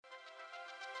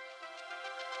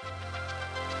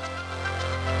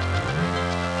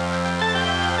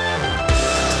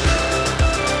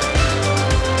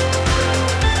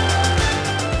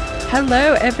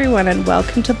Hello, everyone, and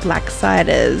welcome to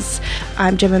Blacksiders.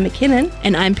 I'm Gemma McKinnon.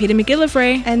 And I'm Peta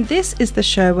Mcgillivray. And this is the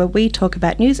show where we talk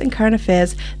about news and current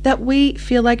affairs that we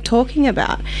feel like talking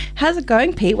about. How's it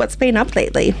going, Pete? What's been up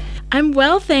lately? I'm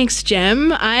well, thanks,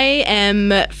 Gem. I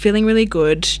am feeling really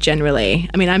good, generally.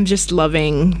 I mean, I'm just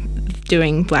loving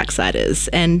doing Blacksiders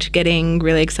and getting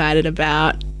really excited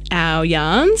about our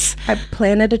yarns. I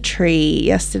planted a tree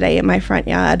yesterday in my front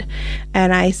yard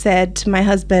and I said to my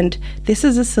husband, this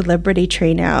is a celebrity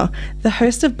tree now. The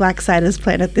host of Blacksiders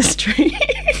planted this tree.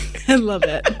 I love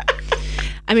it.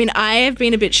 I mean, I have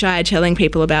been a bit shy telling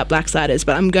people about Blacksiders,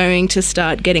 but I'm going to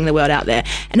start getting the word out there.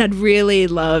 And I'd really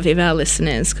love if our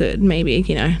listeners could maybe,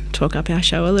 talk up our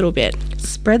show a little bit.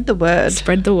 Spread the word.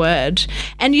 Spread the word.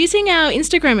 And using our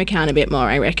Instagram account a bit more,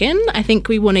 I reckon. I think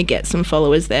we want to get some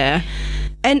followers there.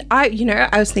 And I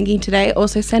was thinking today,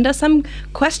 also send us some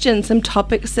questions, some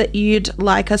topics that you'd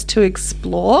like us to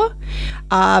explore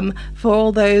for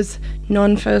all those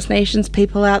non-First Nations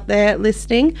people out there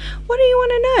listening. What do you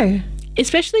want to know?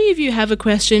 Especially if you have a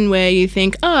question where you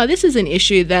think, this is an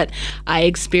issue that I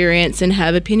experience and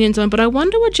have opinions on, but I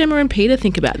wonder what Gemma and Peta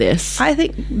think about this. I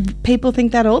think people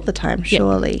think that all the time,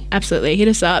 surely. Yep, absolutely. Hit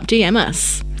us up. DM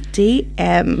us.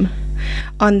 DM.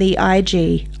 On the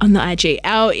IG. On the IG.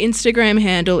 Our Instagram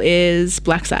handle is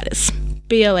Blacksiders.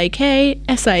 BLAKSIDERS.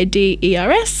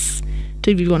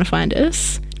 If you want to find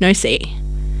us. No C.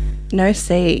 No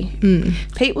C.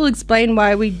 Pete will explain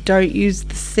why we don't use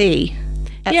the C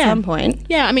at some point.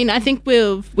 Yeah, I mean, I think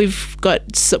we've got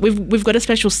a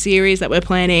special series that we're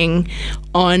planning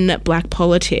on Black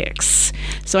politics.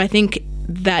 So I think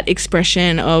that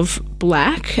expression of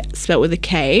black spelt with a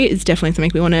K is definitely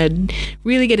something we want to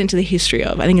really get into the history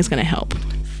of. I think it's going to help.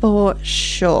 For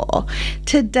sure.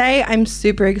 Today, I'm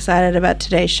super excited about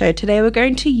today's show. Today, we're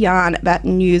going to yarn about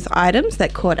news items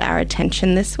that caught our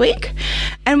attention this week.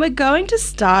 And we're going to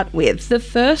start with the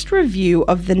first review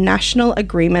of the National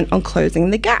Agreement on Closing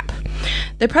the Gap.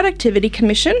 The Productivity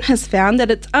Commission has found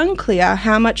that it's unclear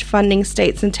how much funding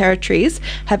states and territories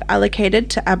have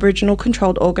allocated to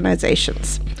Aboriginal-controlled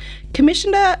organisations.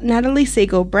 Commissioner Natalie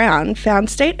Segal-Brown found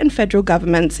state and federal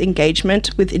governments' engagement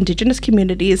with Indigenous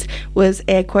communities was,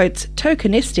 air quotes,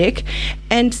 tokenistic,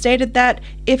 and stated that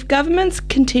if governments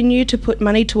continue to put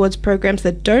money towards programs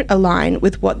that don't align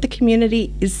with what the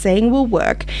community is saying will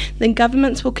work, then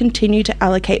governments will continue to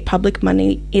allocate public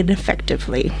money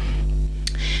ineffectively.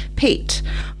 Pete,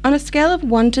 on a scale of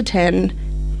 1 to 10,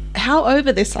 how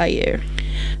over this are you?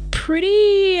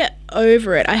 Pretty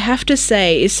over it, I have to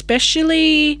say,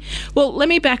 especially, well, let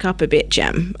me back up a bit,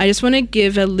 Gem. I just want to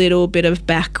give a little bit of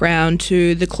background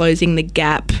to the Closing the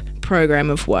Gap program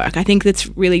of work. I think that's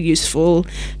really useful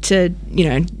to,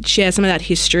 share some of that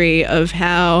history of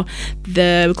how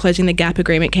the Closing the Gap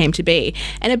agreement came to be.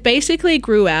 And it basically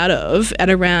grew out of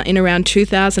in around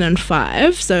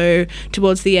 2005, so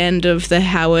towards the end of the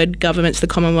Howard government's, the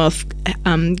Commonwealth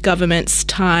government's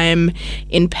time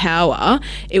in power.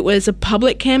 It was a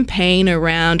public campaign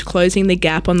around closing the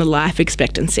gap on the life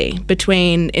expectancy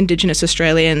between Indigenous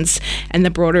Australians and the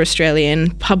broader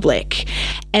Australian public.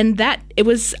 And it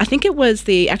was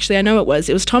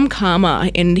Tom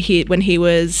Calma when he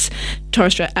was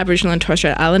Aboriginal and Torres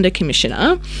Strait Islander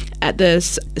Commissioner at the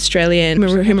Australian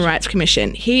Human Rights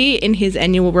Commission. He, in his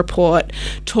annual report,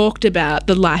 talked about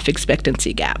the life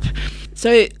expectancy gap.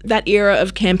 So that era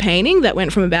of campaigning that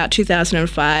went from about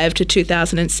 2005 to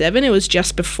 2007, it was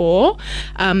just before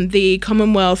the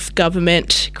Commonwealth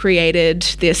government created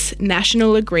this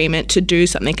national agreement to do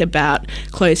something about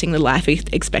closing the life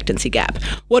expectancy gap.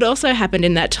 What also happened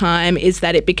in that time is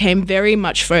that it became very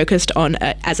much focused on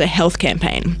as a health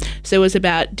campaign. So it was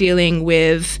about dealing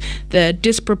with the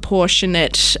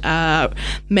disproportionate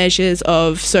measures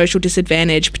of social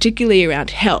disadvantage, particularly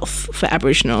around health for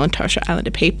Aboriginal and Torres Strait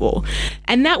Islander people.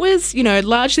 And that was,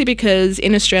 largely because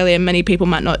in Australia, many people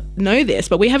might not know this,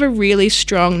 but we have a really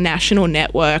strong national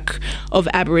network of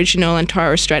Aboriginal and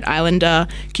Torres Strait Islander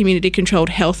community-controlled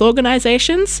health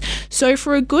organisations. So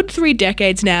for a good 3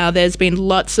 decades now, there's been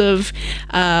lots of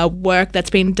work that's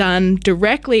been done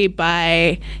directly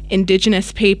by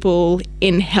Indigenous people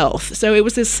in health. So it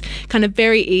was this kind of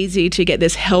very easy to get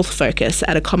this health focus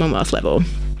at a Commonwealth level.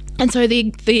 And so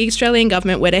the Australian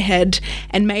government went ahead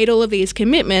and made all of these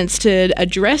commitments to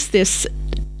address this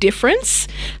difference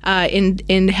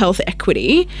in health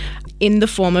equity in the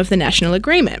form of the National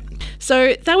Agreement.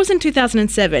 So that was in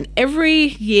 2007. Every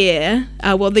year,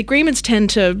 the agreements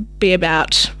tend to be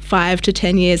about 5 to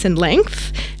 10 years in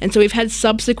length. And so we've had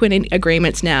subsequent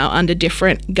agreements now under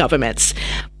different governments.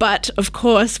 But of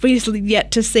course, we've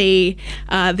yet to see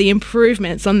the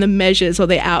improvements on the measures or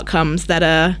the outcomes that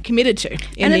are committed to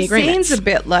in the agreements. And it seems a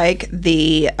bit like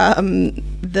the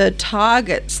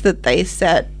targets that they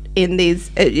set in these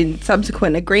in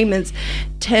subsequent agreements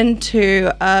tend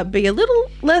to be a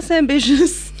little less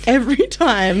ambitious every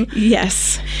time.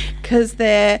 Yes, because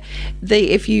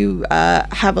if you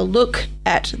have a look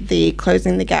at the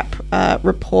Closing the Gap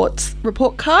report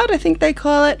card, I think they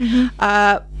call it,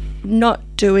 not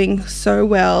doing so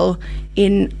well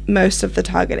in most of the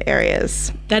target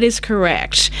areas. That is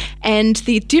correct. And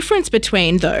the difference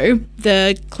between, though,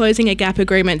 the Closing a Gap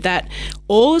agreement that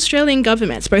all Australian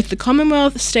governments, both the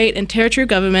Commonwealth, state and territorial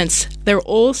governments, they're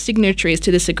all signatories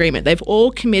to this agreement. They've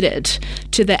all committed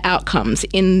to the outcomes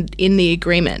in the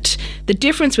agreement. The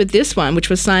difference with this one, which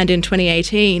was signed in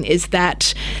 2018, is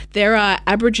that there are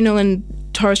Aboriginal and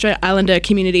Torres Strait Islander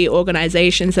community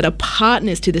organisations that are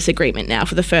partners to this agreement now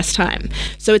for the first time.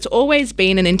 So it's always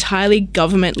been an entirely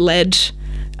government-led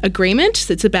agreement.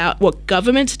 It's about what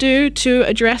governments do to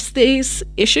address these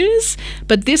issues.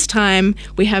 But this time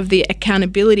we have the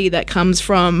accountability that comes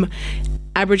from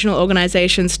Aboriginal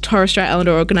organisations, Torres Strait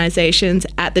Islander organisations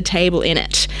at the table in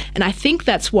it. And I think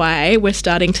that's why we're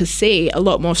starting to see a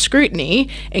lot more scrutiny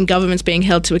and governments being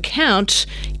held to account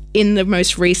in the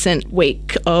most recent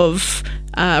week of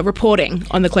reporting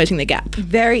on the Closing the Gap.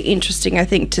 Very interesting, I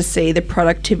think, to see the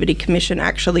Productivity Commission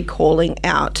actually calling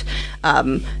out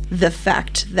the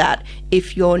fact that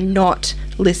if you're not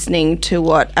listening to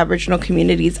what Aboriginal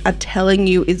communities are telling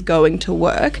you is going to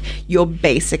work, you're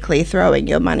basically throwing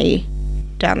your money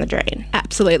down the drain.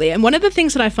 Absolutely. And one of the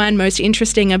things that I find most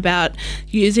interesting about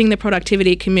using the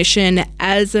Productivity Commission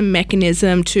as a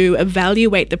mechanism to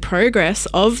evaluate the progress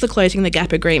of the Closing the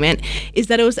Gap agreement is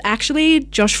that it was actually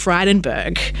Josh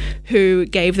Frydenberg who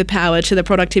gave the power to the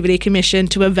Productivity Commission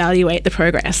to evaluate the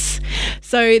progress.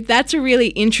 So that's a really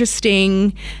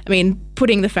interesting,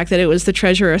 putting the fact that it was the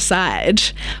Treasurer aside,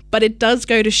 but it does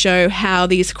go to show how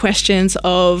these questions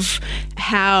of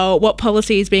what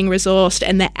policy is being resourced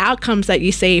and the outcomes that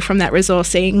you see from that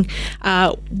resourcing,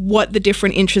 what the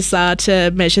different interests are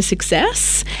to measure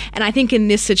success. And I think in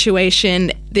this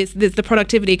situation, the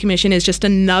Productivity Commission is just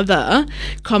another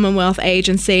Commonwealth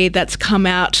agency that's come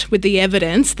out with the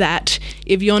evidence that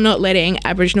if you're not letting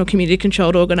Aboriginal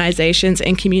community-controlled organisations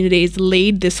and communities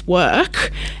lead this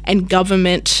work and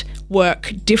government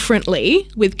work differently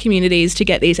with communities to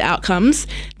get these outcomes,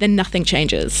 then nothing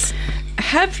changes.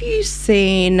 Have you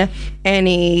seen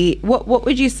any, what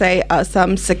would you say are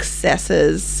some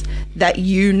successes that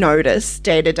you notice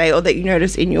day to day or that you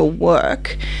notice in your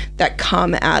work that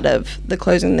come out of the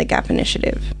Closing the Gap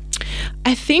initiative?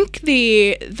 I think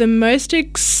the most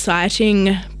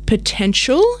exciting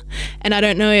potential, and I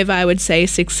don't know if I would say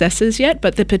successes yet,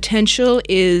 but the potential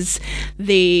is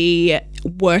the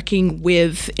working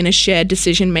with, in a shared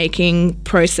decision-making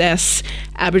process,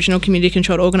 Aboriginal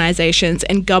community-controlled organisations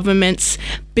and governments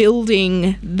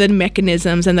building the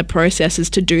mechanisms and the processes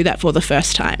to do that for the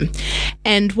first time.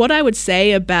 And what I would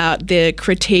say about the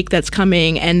critique that's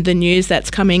coming and the news that's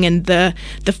coming and the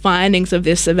findings of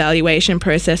this evaluation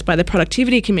process by the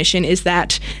Productivity Commission is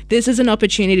that this is an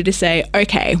opportunity to say,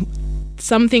 okay,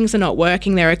 some things are not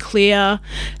working. There are clear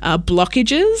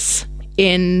blockages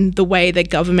in the way that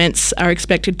governments are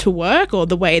expected to work or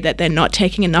the way that they're not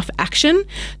taking enough action.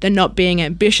 They're not being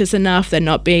ambitious enough. They're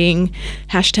not being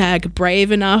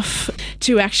 #brave enough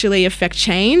to actually affect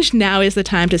change. Now is the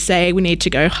time to say we need to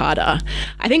go harder.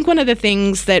 I think one of the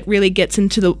things that really gets in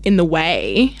the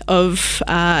way of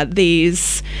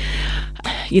these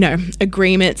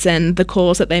agreements and the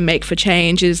calls that they make for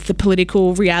change is the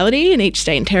political reality in each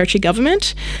state and territory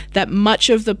government, that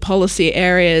much of the policy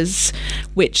areas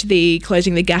which the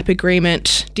Closing the Gap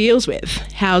agreement deals with,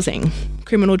 housing,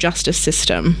 criminal justice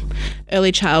system,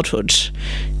 early childhood,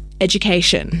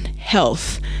 education,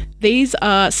 health, these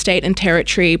are state and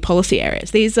territory policy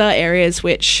areas. These are areas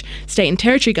which state and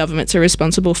territory governments are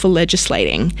responsible for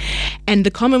legislating. And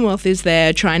the Commonwealth is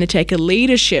there trying to take a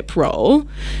leadership role,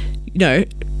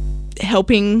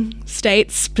 helping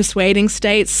states, persuading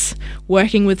states,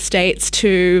 working with states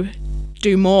to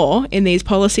do more in these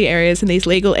policy areas and these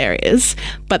legal areas,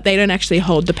 but they don't actually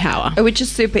hold the power. Which is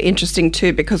super interesting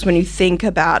too, because when you think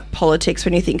about politics,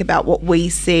 when you think about what we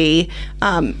see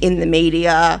in the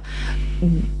media,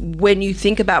 when you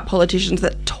think about politicians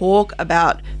that talk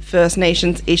about First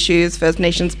Nations issues, First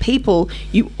Nations people,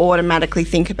 you automatically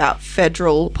think about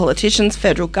federal politicians,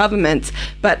 federal governments.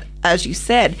 But as you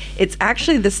said, it's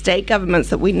actually the state governments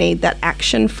that we need that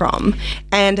action from.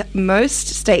 And most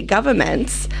state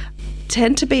governments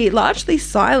tend to be largely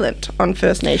silent on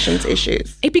First Nations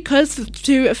issues. Because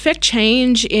to affect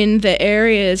change in the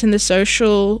areas, in the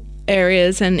social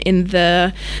areas and in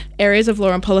the areas of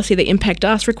law and policy that impact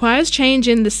us requires change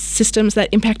in the systems that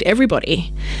impact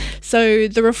everybody. So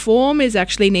the reform is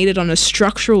actually needed on a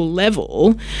structural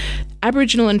level.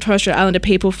 Aboriginal and Torres Strait Islander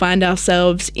people find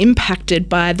ourselves impacted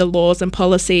by the laws and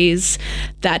policies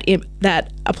that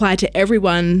apply to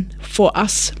everyone, for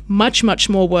us much, much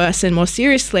more worse and more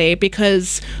seriously,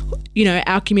 because, you know,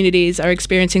 our communities are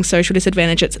experiencing social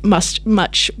disadvantage at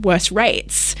much worse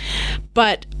rates.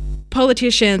 But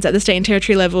politicians at the state and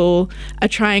territory level are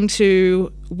trying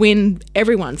to win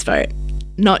everyone's vote,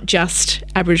 not just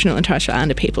Aboriginal and Torres Strait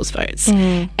Islander people's votes.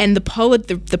 And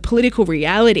the political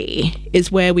reality is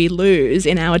where we lose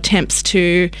in our attempts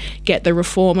to get the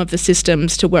reform of the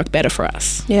systems to work better for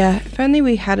us. Yeah, if only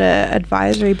we had an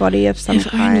advisory body of some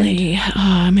kind. Only.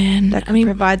 Oh, man. That could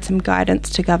provide some guidance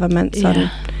to governments on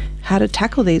how to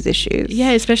tackle these issues.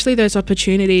 Yeah, especially those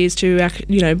opportunities to,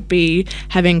 you know, be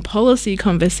having policy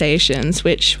conversations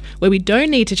where we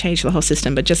don't need to change the whole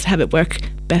system, but just have it work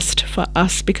best for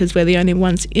us because we're the only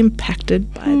ones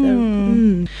impacted by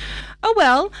the... Oh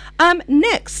well,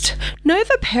 next,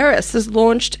 Nova Paris has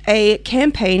launched a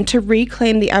campaign to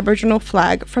reclaim the Aboriginal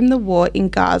flag from the war in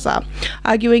Gaza,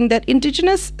 arguing that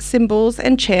Indigenous symbols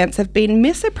and chants have been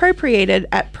misappropriated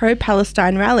at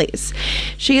pro-Palestine rallies.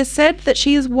 She has said that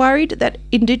she is worried that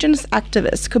Indigenous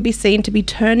activists could be seen to be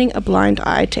turning a blind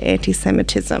eye to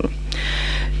anti-Semitism.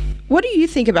 What do you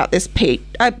think about this, Pete?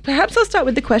 Perhaps I'll start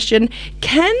with the question,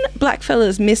 can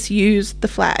blackfellas misuse the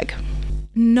flag?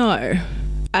 No.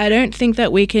 I don't think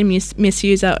that we can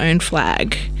misuse our own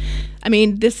flag. I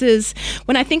mean, this is,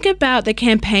 when I think about the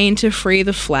campaign to free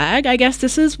the flag, I guess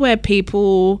this is where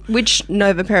people... Which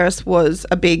Nova Paris was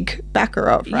a big backer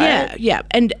of, right? Yeah.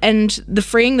 And the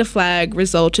freeing the flag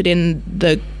resulted in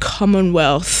the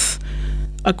Commonwealth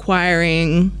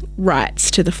acquiring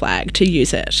rights to the flag, to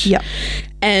use it. Yeah.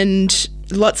 And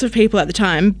lots of people at the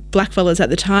time, blackfellas at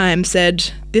the time, said,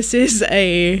 this is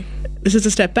a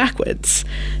step backwards.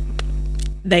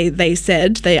 They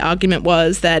said, the argument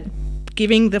was that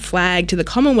giving the flag to the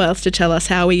Commonwealth to tell us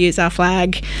how we use our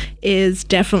flag is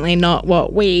definitely not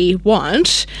what we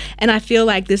want. And I feel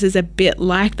like this is a bit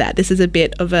like that. This is a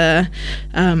bit of a,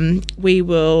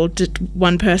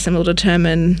 one person will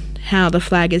determine how the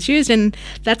flag is used. And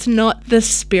that's not the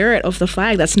spirit of the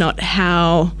flag. That's not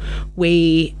how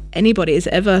anybody has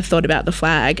ever thought about the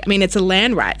flag. I mean, it's a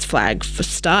land rights flag for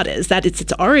starters. That its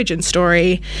origin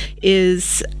story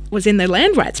was in the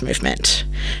land rights movement.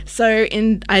 So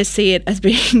I see it as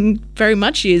being very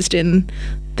much used in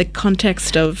the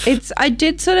context of... I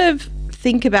did sort of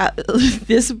think about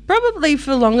this probably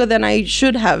for longer than I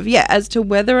should have, as to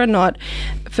whether or not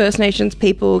First Nations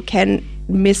people can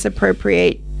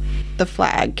misappropriate the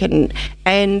flag.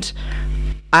 And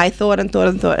I thought,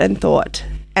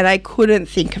 and I couldn't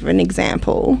think of an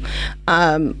example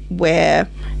where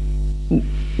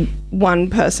one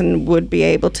person would be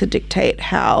able to dictate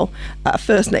how a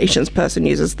First Nations person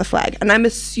uses the flag. And I'm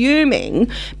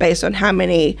assuming, based on how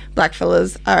many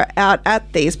blackfellas are out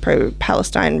at these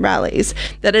pro-Palestine rallies,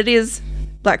 that it is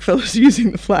blackfellas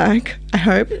using the flag, I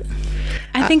hope.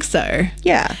 I think so.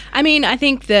 Yeah. I mean, I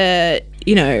think that,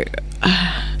 you know,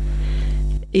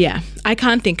 I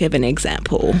can't think of an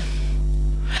example.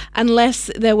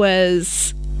 Unless there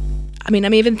was, I mean,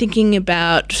 I'm even thinking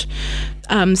about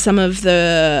some of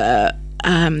the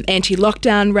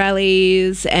anti-lockdown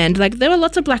rallies, and like there were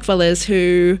lots of blackfellas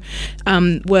who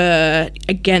were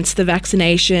against the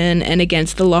vaccination and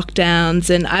against the lockdowns,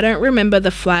 and I don't remember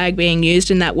the flag being used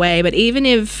in that way. But even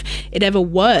if it ever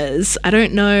was, I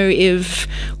don't know if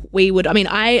we would. I mean,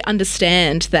 I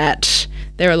understand that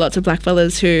there are lots of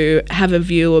blackfellas who have a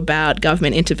view about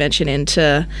government intervention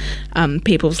into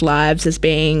people's lives as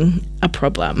being a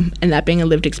problem, and that being a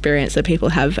lived experience that people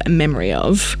have a memory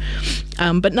of.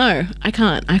 But no, I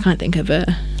can't think of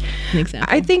an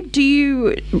example. I think, do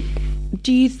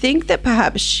you think that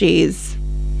perhaps she's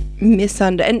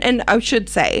misunderstood? And I should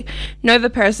say, Nova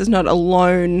Paris is not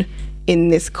alone in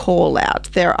this call out.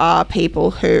 There are people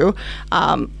who,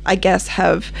 I guess,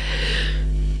 have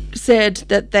said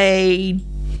that they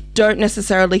don't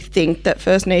necessarily think that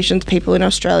First Nations people in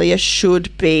Australia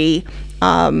should be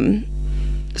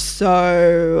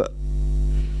so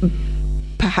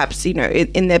perhaps,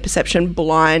 in their perception,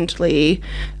 blindly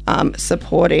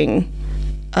supporting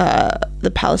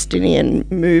the Palestinian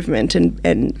movement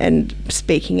and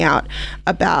speaking out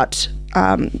about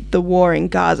the war in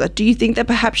Gaza. Do you think that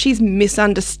perhaps she's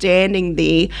misunderstanding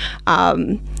the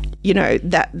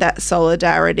that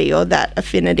solidarity or that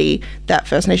affinity that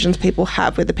First Nations people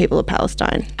have with the people of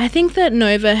Palestine? I think that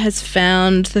Nova has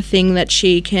found the thing that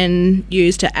she can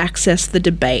use to access the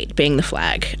debate, being the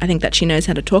flag. I think that she knows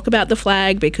how to talk about the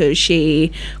flag because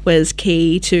she was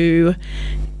key to,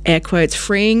 air quotes,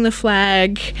 freeing the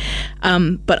flag.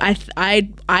 But I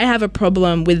have a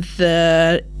problem with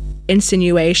the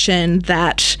insinuation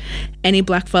that any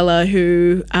blackfella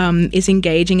who is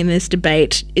engaging in this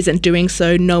debate isn't doing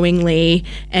so knowingly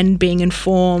and being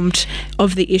informed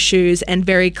of the issues and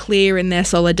very clear in their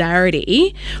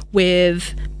solidarity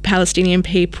with Palestinian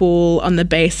people on the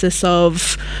basis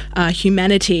of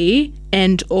humanity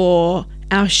and or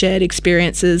our shared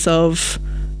experiences of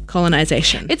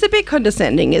colonization. It's a bit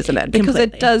condescending, isn't it? Because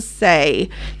Completely. It does say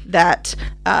that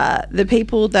the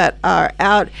people that are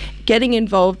out getting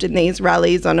involved in these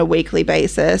rallies on a weekly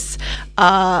basis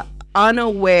are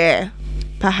unaware,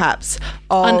 perhaps,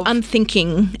 of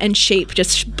unthinking and sheep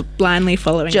just blindly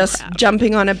following just the crowd.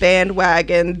 jumping on a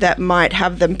bandwagon that might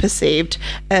have them perceived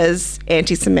as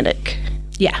anti-Semitic.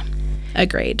 Yeah,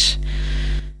 agreed.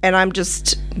 And I'm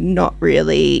just not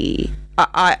really...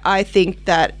 I think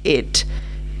that it's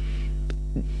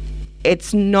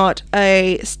not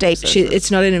a statement.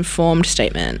 It's not an informed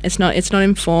statement. It's not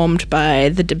informed by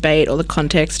the debate or the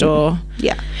context or...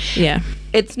 Yeah.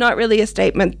 It's not really a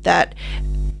statement that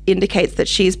indicates that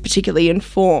she's particularly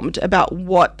informed about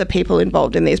what the people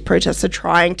involved in these protests are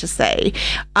trying to say,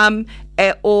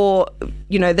 or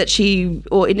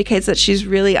indicates that she's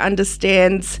really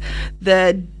understands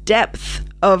the depth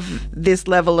of this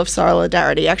level of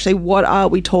solidarity. Actually, what are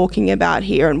we talking about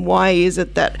here, and why is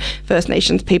it that First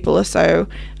Nations people are so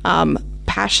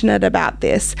passionate about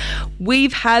this?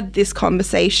 We've had this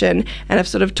conversation and have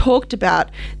sort of talked about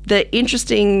the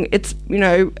interesting,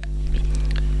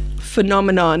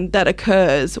 phenomenon that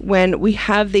occurs when we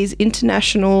have these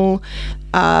international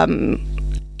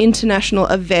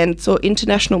events or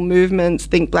international movements,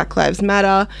 think Black Lives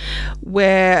Matter,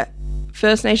 where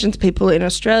First Nations people in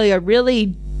Australia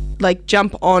really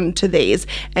jump on to these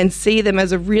and see them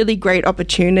as a really great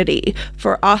opportunity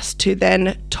for us to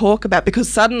then talk about,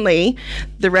 because suddenly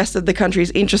the rest of the country is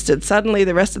interested. Suddenly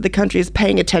the rest of the country is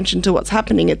paying attention to what's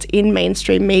happening. It's in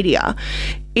mainstream media.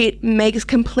 It makes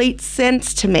complete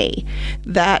sense to me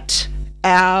that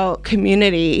our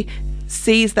community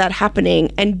sees that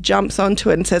happening and jumps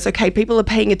onto it and says, okay, people are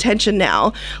paying attention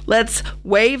now. Let's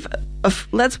wave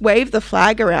the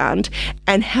flag around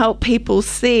and help people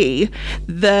see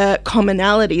the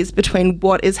commonalities between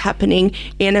what is happening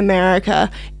in America,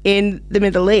 in the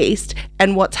Middle East,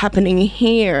 and what's happening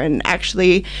here, and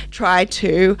actually try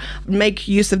to make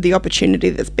use of the opportunity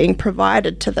that's being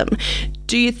provided to them.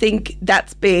 Do you think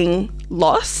that's being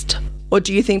lost, or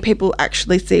do you think people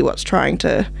actually see what's trying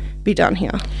to be done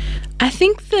here? I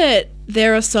think that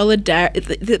there are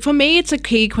for me, it's a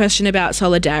key question about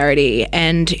solidarity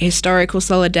and historical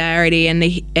solidarity and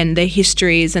the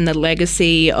histories and the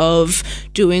legacy of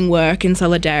doing work in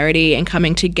solidarity and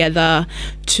coming together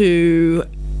to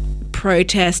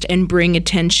protest and bring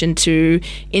attention to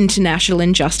international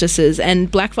injustices.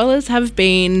 And blackfellas have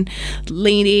been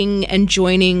leading and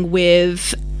joining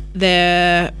with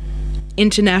their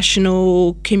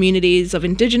international communities of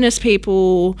Indigenous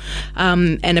people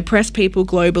and oppressed people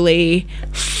globally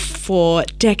for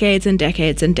decades and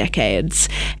decades and decades.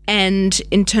 And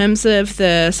in terms of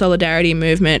the solidarity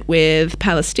movement with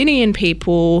Palestinian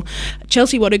people,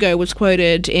 Chelsea Wadigo was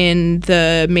quoted in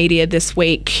the media this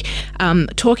week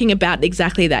talking about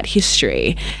exactly that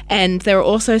history. And there are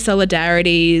also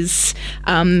solidarities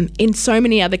in so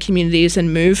many other communities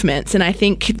and movements. And I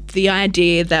think the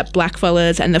idea that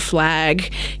blackfellas and the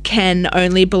flag can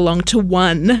only belong to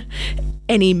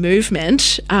any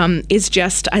movement is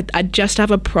just, I just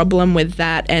have a problem with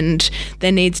that, and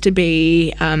there needs to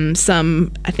be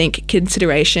some, I think,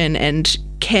 consideration and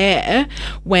care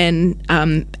when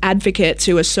advocates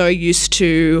who are so used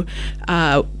to,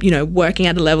 working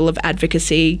at a level of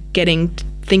advocacy,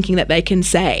 thinking that they can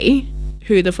say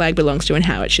who the flag belongs to and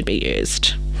how it should be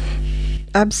used.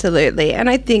 Absolutely. And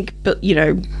I think,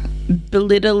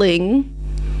 belittling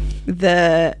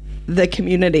the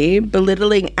community,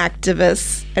 belittling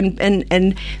activists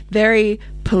and very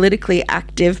politically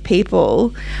active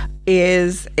people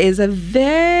is a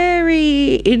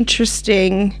very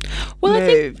interesting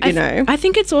move, I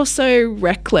think it's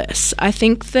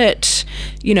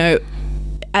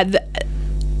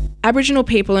Aboriginal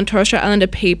people and Torres Strait Islander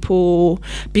people,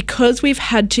 because we've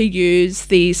had to use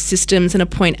these systems and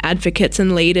appoint advocates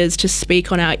and leaders to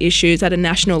speak on our issues at a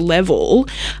national level,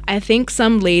 I think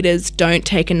some leaders don't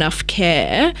take enough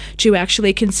care to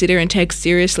actually consider and take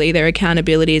seriously their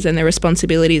accountabilities and their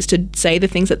responsibilities to say the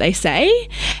things that they say.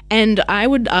 And I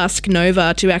would ask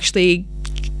Nova to actually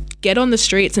get on the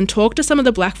streets and talk to some of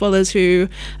the blackfellas who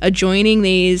are joining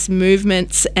these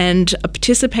movements and are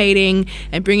participating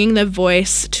and bringing their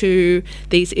voice to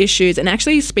these issues, and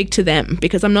actually speak to them,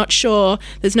 because I'm not sure,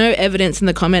 there's no evidence in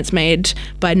the comments made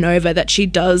by Nova that she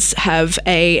does have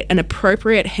an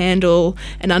appropriate handle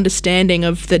and understanding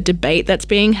of the debate that's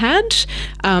being had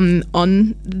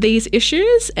on these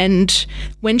issues. And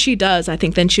when she does, I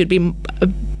think then she'd be a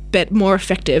bit more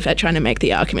effective at trying to make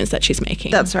the arguments that she's making.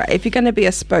 That's right. If you're going to be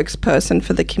a spokesperson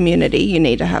for the community, you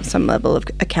need to have some level of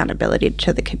accountability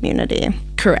to the community.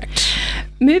 Correct.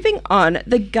 Moving on,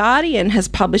 The Guardian has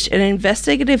published an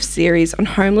investigative series on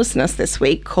homelessness this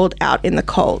week called Out in the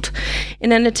Cold.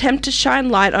 In an attempt to shine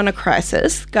light on a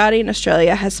crisis, Guardian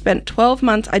Australia has spent 12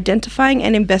 months identifying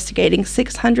and investigating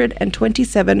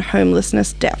 627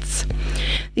 homelessness deaths.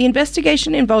 The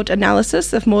investigation involved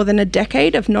analysis of more than a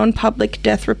decade of non-public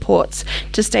death reports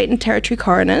to state and territory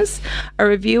coroners, a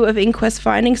review of inquest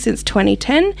findings since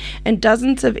 2010, and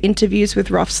dozens of interviews with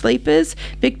rough sleepers,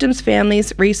 victims'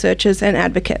 families, researchers, and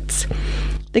advocates.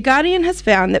 The Guardian has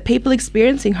found that people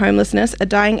experiencing homelessness are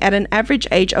dying at an average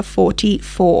age of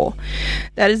 44.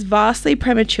 That is vastly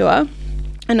premature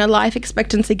and a life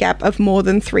expectancy gap of more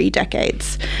than 3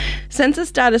 decades.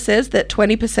 Census data says that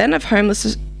 20% of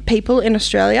homeless people in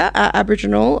Australia are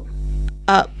Aboriginal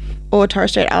or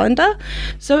Torres Strait Islander.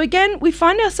 So again, we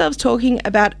find ourselves talking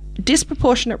about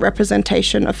disproportionate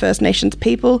representation of First Nations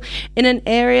people in an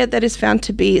area that is found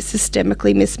to be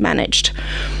systemically mismanaged.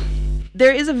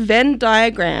 There is a Venn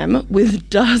diagram with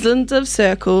dozens of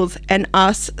circles and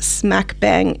us smack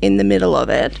bang in the middle of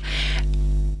it.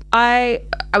 I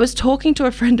was talking to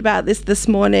a friend about this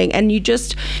morning, and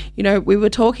we were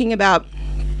talking about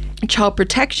child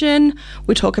protection,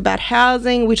 we talk about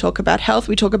housing, we talk about health,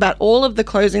 we talk about all of the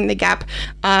closing the gap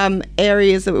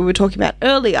areas that we were talking about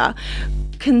earlier.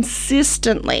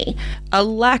 Consistently, a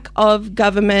lack of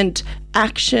government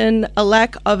action, a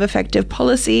lack of effective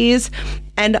policies,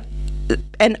 and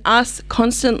us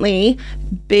constantly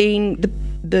being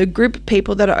the group of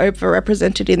people that are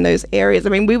overrepresented in those areas. I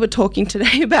mean, we were talking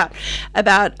today about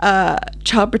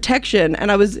child protection,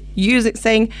 and I was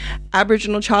saying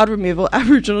Aboriginal child removal,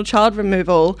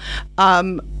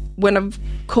 when of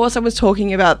course I was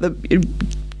talking about the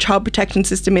child protection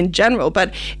system in general,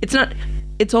 but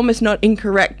it's almost not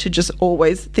incorrect to just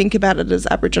always think about it as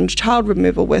Aboriginal child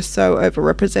removal. We're so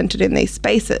overrepresented in these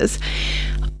spaces.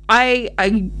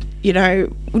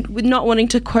 With not wanting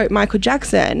to quote Michael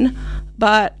Jackson,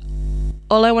 but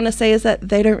all I want to say is that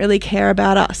they don't really care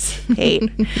about us, Pete.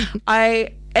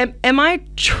 Am I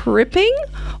tripping,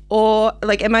 or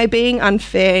am I being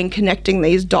unfair in connecting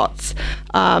these dots?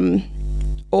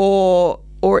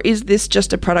 Or is this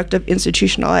just a product of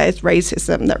institutionalized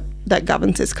racism that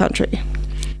governs this country?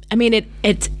 I mean,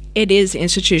 it is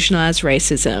institutionalized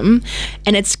racism,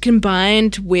 and it's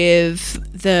combined with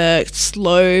the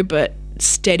slow but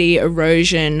steady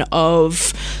erosion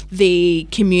of the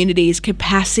community's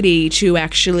capacity to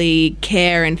actually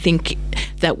care and think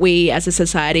that we as a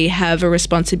society have a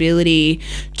responsibility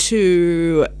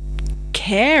to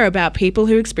care about people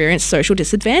who experience social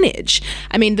disadvantage.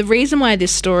 I mean, the reason why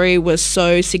this story was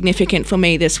so significant for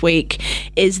me this week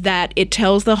is that it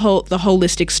tells the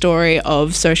holistic story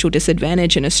of social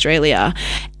disadvantage in Australia,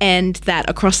 and that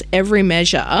across every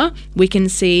measure we can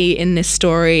see in this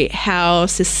story how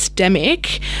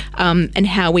systemic and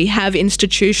how we have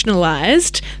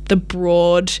institutionalized the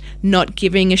broad not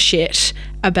giving a shit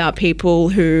about people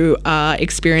who are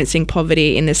experiencing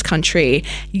poverty in this country.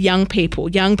 Young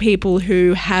people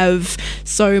who have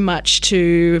so much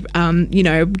to,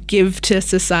 give to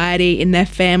society, in their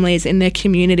families, in their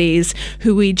communities,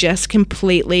 who we just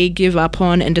completely give up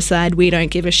on and decide we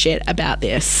don't give a shit about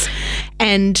this.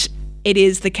 And it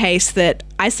is the case that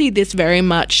I see this very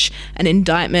much an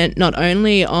indictment not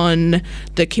only on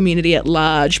the community at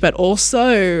large, but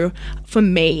also for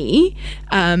me,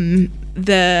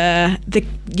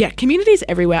 communities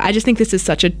everywhere. I just think this is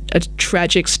such a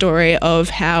tragic story of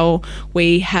how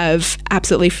we have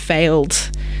absolutely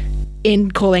failed in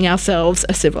calling ourselves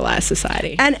a civilized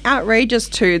society. And outrageous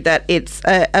too that it's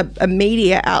a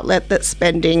media outlet that's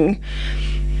spending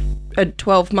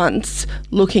 12 months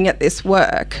looking at this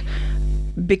work,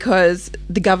 because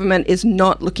the government is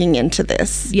not looking into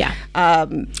this. Yeah.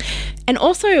 And And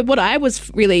also what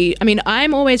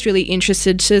I'm always really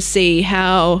interested to see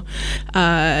how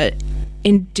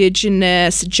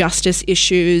Indigenous justice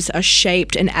issues are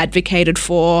shaped and advocated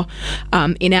for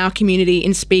in our community,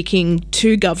 in speaking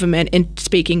to government and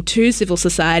speaking to civil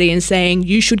society and saying,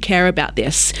 you should care about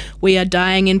this. We are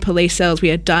dying in police cells,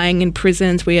 we are dying in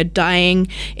prisons, we are dying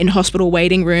in hospital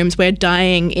waiting rooms, we're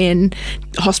dying in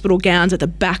hospital gowns at the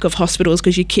back of hospitals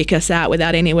because you kick us out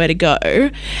without anywhere to go.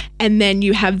 And then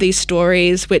you have these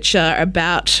stories which are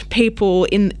about people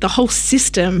in the whole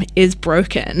system is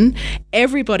broken.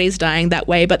 Everybody's dying that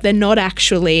way, but they're not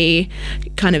actually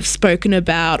kind of spoken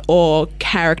about or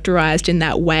characterized in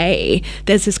that way.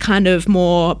 There's this kind of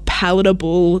more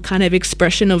palatable kind of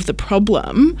expression of the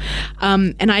problem.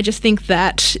 And I just think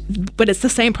that, but it's the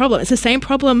same problem. It's the same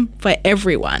problem for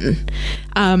everyone.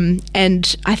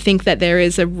 And I think that there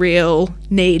is a real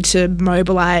need to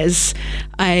mobilize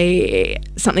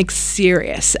something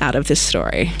serious out of this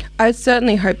story. I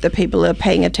certainly hope that people are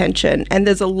paying attention, and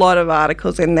there's a lot of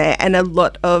articles in there and a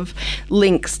lot of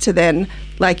links to then,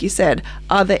 like you said,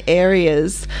 other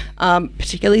areas,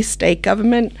 particularly state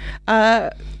government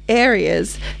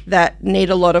areas that need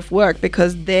a lot of work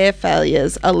because their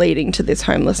failures are leading to this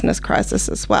homelessness crisis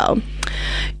as well.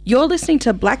 You're listening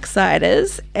to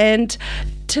Blacksiders, and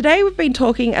today we've been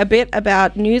talking a bit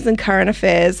about news and current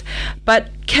affairs, but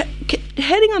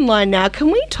heading online now,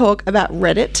 can we talk about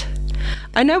Reddit?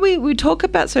 I know we talk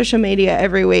about social media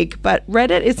every week, but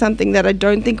Reddit is something that I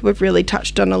don't think we've really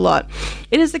touched on a lot.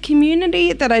 It is a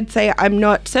community that I'd say I'm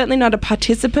certainly not a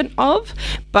participant of,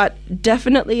 but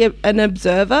definitely an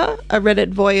observer, a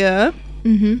Reddit voyeur.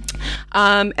 Mm-hmm.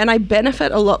 And I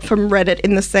benefit a lot from Reddit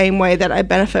in the same way that I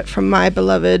benefit from my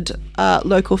beloved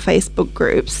local Facebook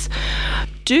groups.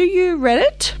 Do you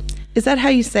Reddit? Is that how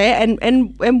you say it?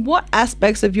 And what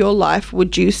aspects of your life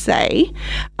would you say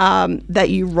that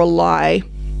you rely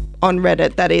on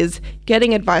Reddit, that is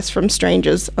getting advice from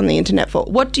strangers on the internet for?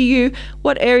 What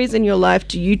areas in your life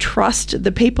do you trust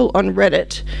the people on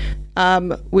Reddit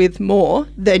with more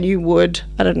than you would,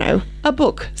 I don't know, a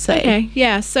book, say? Okay,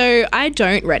 yeah. So I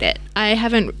don't Reddit. I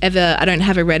don't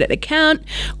have a Reddit account.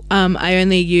 I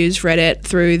only use Reddit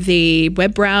through the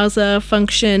web browser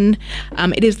function.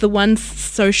 It is the one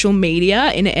social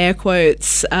media, in air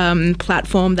quotes,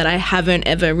 platform that I haven't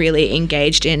ever really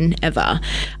engaged in ever.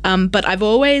 But I've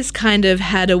always kind of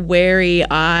had a wary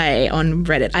eye on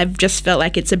Reddit. I've just felt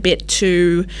like it's a bit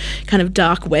too kind of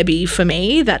dark webby for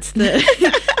me. That's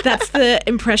the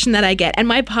impression that I get. And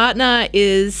my partner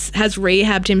has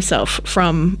rehabbed himself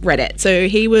from Reddit. So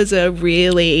he was a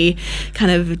really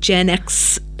kind of Gen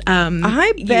X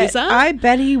user. I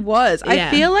bet he was. Yeah.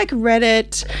 I feel like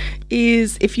Reddit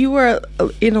is, if you were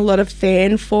in a lot of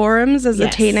fan forums as a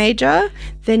teenager,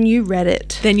 then you read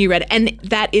it. And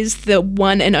that is the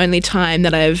one and only time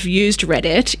that I've used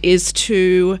Reddit, is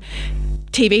to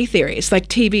TV theories, like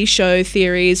TV show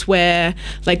theories, where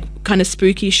like kind of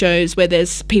spooky shows where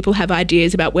people have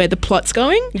ideas about where the plot's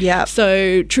going. Yeah.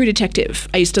 So True Detective,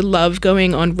 I used to love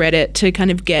going on Reddit to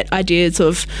kind of get ideas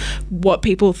of what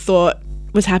people thought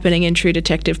was happening in True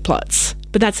Detective plots.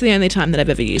 But that's the only time that I've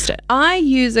ever used it. I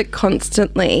use it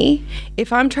constantly.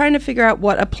 If I'm trying to figure out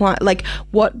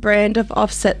what brand of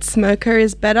offset smoker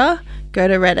is better, go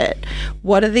to Reddit.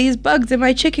 What are these bugs in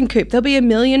my chicken coop? There'll be a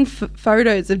million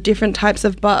photos of different types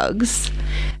of bugs.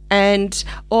 And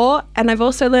I've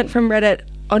also learnt from Reddit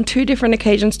on 2 different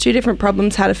occasions, 2 different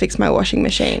problems, how to fix my washing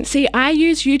machine. See, I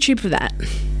use YouTube for that.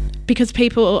 Because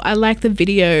I like the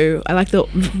video, I like the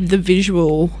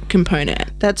visual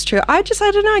component. That's true. I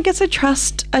don't know, I guess I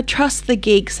trust the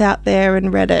geeks out there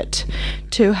in Reddit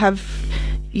to have,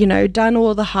 done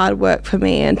all the hard work for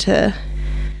me and to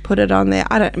put it on there.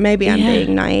 Maybe I'm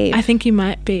being naive. I think you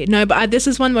might be. No, but this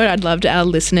is one where I'd love our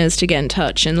listeners to get in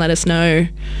touch and let us know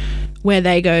where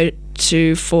they go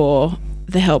to for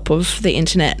the help of the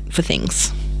internet for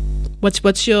things.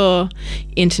 What's your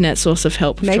internet source of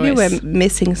help? Maybe choice? We're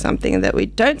missing something that we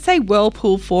don't say.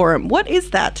 Whirlpool Forum. What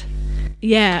is that?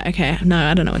 Yeah, okay. No,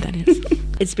 I don't know what that is.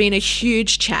 It's been a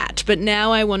huge chat, but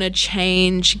now I want to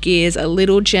change gears a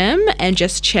little, Gem, and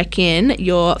just check in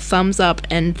your thumbs up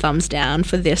and thumbs down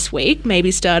for this week.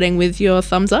 Maybe starting with your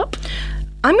thumbs up.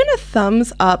 I'm going to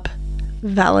thumbs up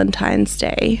Valentine's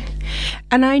Day.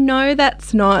 And I know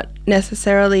that's not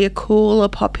necessarily a cool or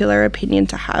popular opinion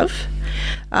to have.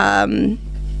 I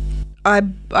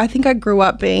think I grew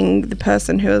up being the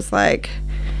person who was like,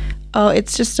 oh,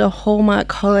 it's just a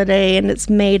Hallmark holiday and it's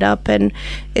made up and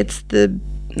it's the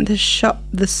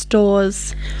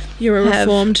stores. You're a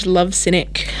reformed love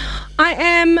cynic. I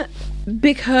am,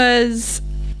 because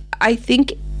I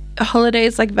think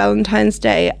holidays like Valentine's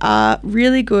Day are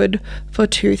really good for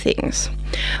two things.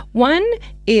 One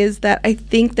is that I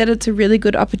think that it's a really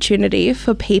good opportunity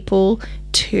for people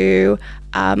to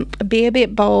be a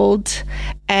bit bold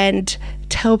and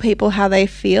tell people how they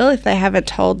feel if they haven't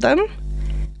told them.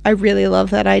 I really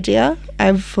love that idea.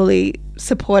 I fully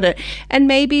support it. And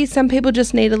maybe some people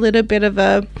just need a little bit of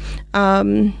a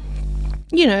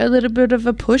a little bit of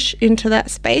a push into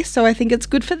that space. So I think it's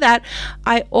good for that.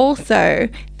 I also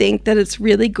think that it's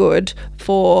really good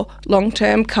for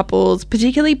long-term couples,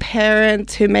 particularly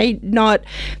parents who may not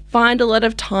find a lot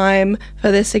of time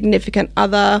for their significant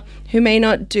other, who may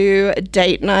not do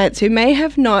date nights, who may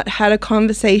have not had a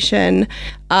conversation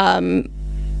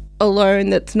alone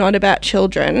that's not about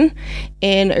children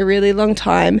in a really long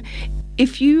time.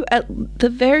 If you, at the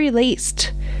very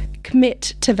least,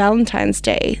 commit to Valentine's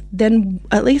Day, then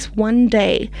at least one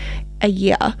day a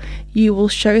year you will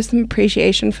show some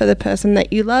appreciation for the person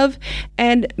that you love,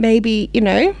 and maybe,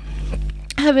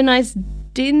 have a nice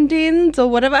din-dins or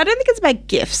whatever. I don't think it's about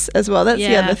gifts as well. That's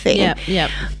the other thing.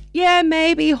 Yeah,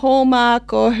 maybe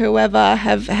Hallmark or whoever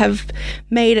have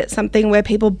made it something where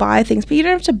people buy things, but you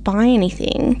don't have to buy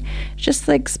anything. Just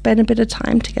like spend a bit of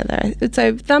time together.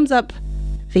 So thumbs up,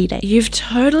 V-Day. You've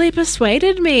totally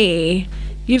persuaded me.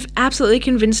 You've absolutely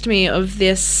convinced me of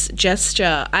this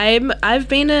gesture. I've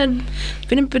been a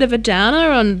bit of a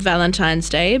downer on Valentine's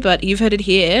Day, but you've heard it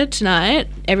here tonight.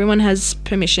 Everyone has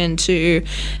permission to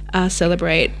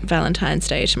celebrate Valentine's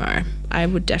Day tomorrow. I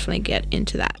would definitely get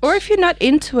into that. Or if you're not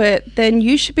into it, then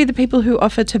you should be the people who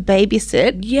offer to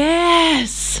babysit.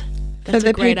 Yes. For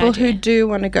the people who do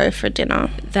want to go for dinner.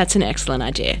 That's an excellent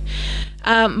idea.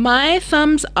 My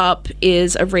thumbs up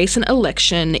is a recent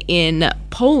election in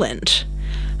Poland,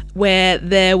 where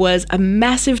there was a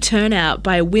massive turnout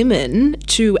by women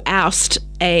to oust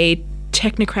a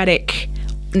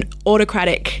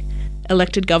autocratic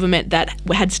elected government that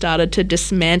had started to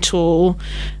dismantle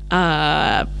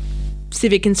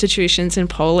civic institutions in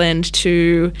Poland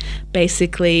to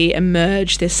basically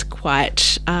emerge this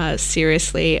quite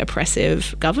seriously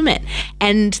oppressive government.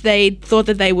 And they thought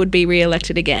that they would be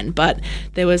re-elected again, but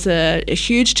there was a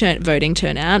huge voting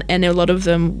turnout, and a lot of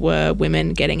them were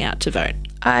women getting out to vote.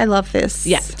 I love this.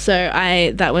 Yeah. So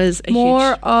that was a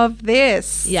more of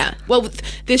this. Yeah. Well,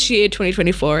 this year,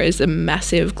 2024, is a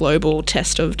massive global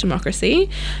test of democracy.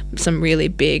 Some really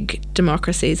big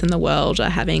democracies in the world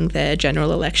are having their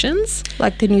general elections.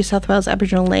 Like the New South Wales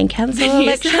Aboriginal Land Council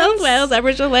elections. New South Wales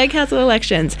Aboriginal Land Council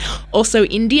elections. Also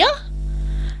India,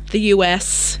 the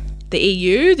US, the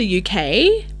EU, the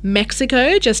UK,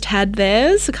 Mexico just had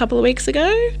theirs a couple of weeks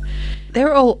ago.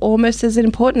 They're all almost as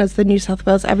important as the New South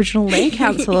Wales Aboriginal Land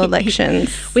Council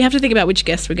elections. We have to think about which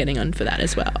guests we're getting on for that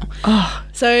as well. Oh.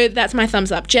 So that's my thumbs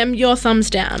up. Gem, your thumbs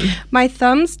down. My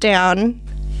thumbs down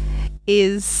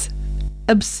is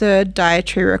absurd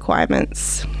dietary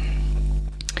requirements.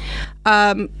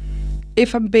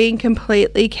 If I'm being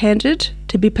completely candid,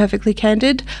 to be perfectly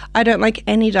candid, I don't like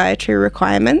any dietary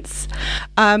requirements.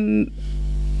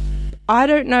 I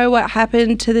don't know what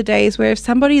happened to the days where if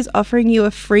somebody is offering you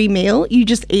a free meal, you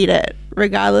just eat it,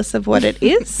 regardless of what it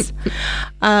is.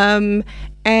 And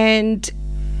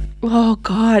oh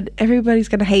God, everybody's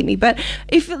gonna hate me. But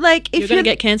if you're gonna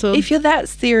get cancelled. If you're that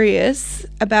serious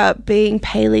about being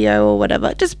paleo or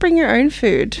whatever, just bring your own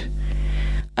food.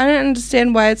 I don't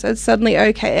understand why it's suddenly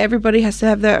okay. Everybody has to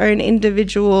have their own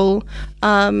individual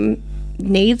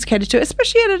needs catered to,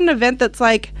 especially at an event that's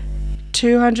like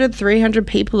 200, 300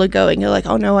 people are going. You're like,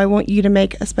 oh no, I want you to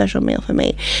make a special meal for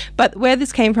me. But where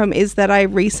this came from is that I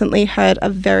recently heard a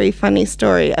very funny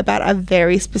story about a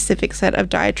very specific set of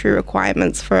dietary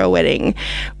requirements for a wedding,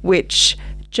 which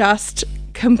just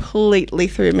completely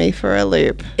threw me for a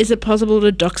loop. Is it possible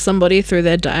to dox somebody through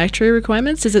their dietary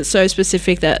requirements? Is it so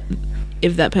specific that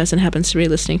if that person happens to be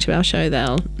listening to our show,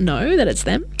 they'll know that it's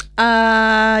them?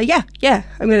 Yeah,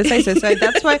 I'm going to say so. So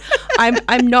that's why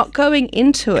I'm not going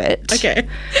into it. Okay.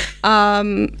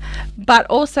 But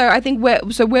also I think where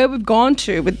we've gone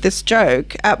to with this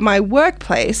joke at my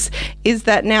workplace is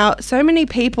that now so many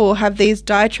people have these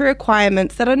dietary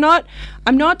requirements that are not,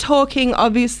 I'm not talking about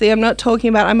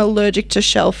I'm allergic to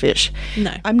shellfish.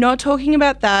 No. I'm not talking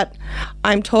about that.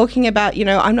 I'm talking about,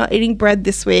 I'm not eating bread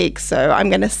this week, so I'm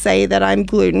going to say that I'm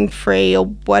gluten-free or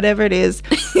whatever it is.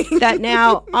 That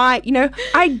now I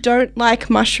don't like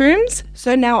mushrooms,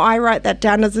 so now I write that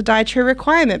down as a dietary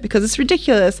requirement because it's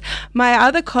ridiculous. My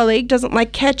other colleague doesn't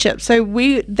like ketchup, so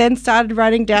we then started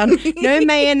writing down no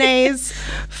mayonnaise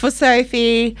for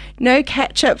Sophie, no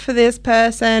ketchup for this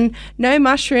person, no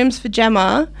mushrooms for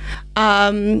Gemma,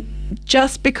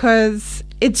 just because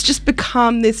it's just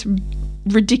become this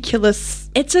ridiculous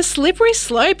It's a slippery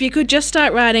slope. You could just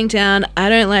start writing down, I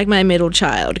don't like my middle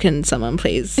child. Can someone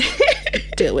please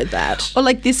deal with that? Or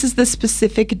like, this is the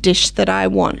specific dish that I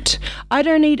want. I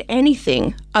don't need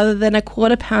anything other than a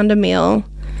quarter pounder meal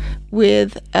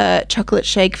with a chocolate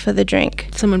shake for the drink.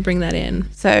 Someone bring that in.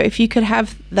 So if you could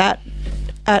have that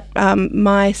at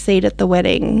my seat at the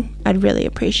wedding, I'd really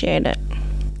appreciate it.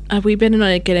 We better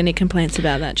not get any complaints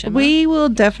about that, Gemma. We will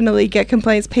definitely get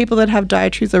complaints. People that have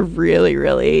dietaries are really,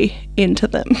 really into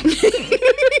them.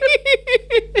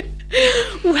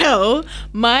 Well,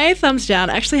 my thumbs down,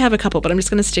 I actually have a couple, but I'm just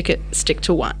going to stick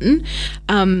to one.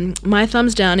 My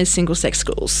thumbs down is single-sex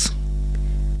schools.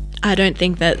 I don't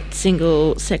think that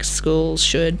single-sex schools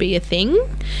should be a thing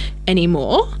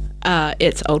anymore.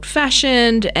 It's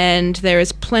old-fashioned, and there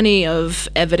is plenty of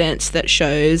evidence that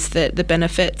shows that the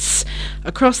benefits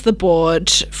across the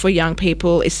board for young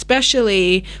people,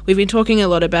 especially, we've been talking a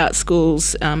lot about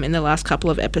schools in the last couple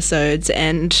of episodes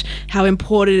and how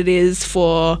important it is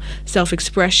for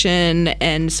self-expression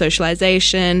and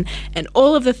socialization and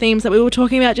all of the themes that we were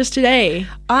talking about just today.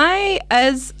 I,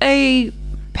 as a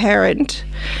parent,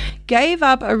 gave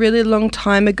up a really long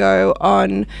time ago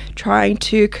on trying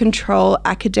to control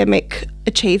academic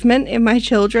achievement in my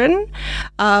children.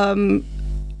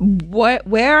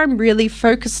 Where I'm really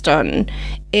focused on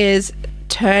is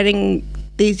turning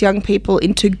these young people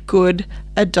into good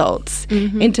adults,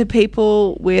 into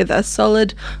people with a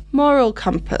solid moral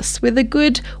compass, with a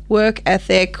good work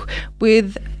ethic,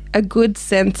 with a good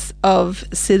sense of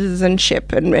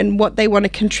citizenship and what they want to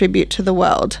contribute to the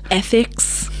world.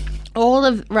 Ethics. All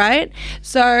of, right?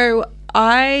 So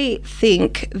I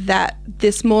think that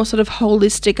this more sort of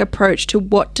holistic approach to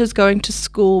what does going to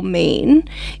school mean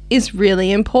is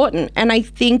really important. And I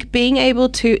think being able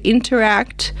to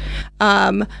interact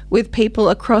with people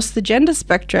across the gender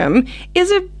spectrum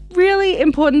is a really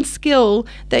important skill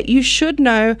that you should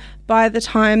know by the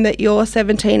time that you're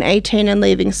 17, 18 and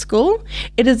leaving school.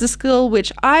 It is a skill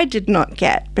which I did not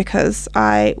get because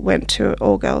I went to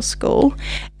all-girls school.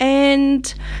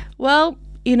 And, well,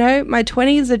 you know, my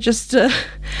 20s are just a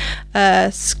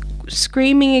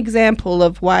screaming example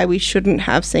of why we shouldn't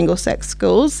have single-sex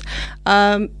schools,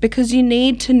 because you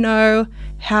need to know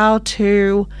how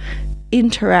to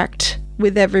interact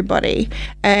with everybody,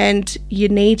 and you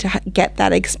need to get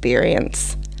that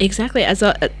experience. Exactly, as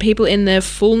people in their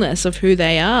fullness of who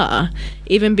they are,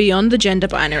 even beyond the gender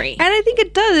binary. And I think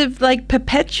it does, it like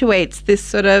perpetuates this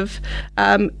sort of,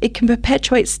 it can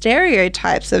perpetuate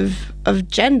stereotypes of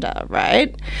gender,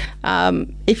 right?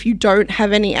 If you don't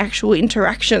have any actual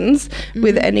interactions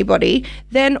with anybody,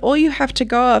 then all you have to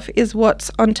go off is what's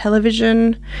on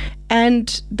television,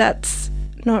 and that's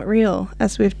not real,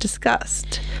 as we've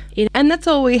discussed. And that's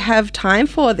all we have time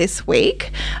for this week.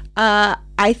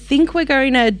 I think we're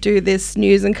going to do this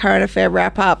news and current affair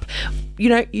wrap up. You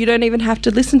know, you don't even have to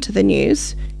listen to the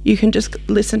news. You can just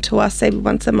listen to us, say,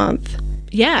 once a month.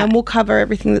 Yeah. And we'll cover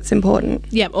everything that's important.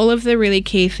 Yeah, all of the really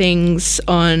key things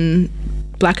on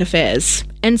Black affairs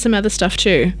and some other stuff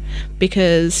too,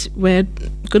 because we're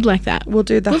good like that. We'll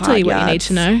do the We'll hard tell you yards. what you need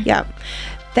to know. Yeah.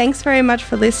 Thanks very much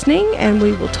for listening, and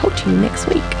we will talk to you next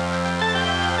week.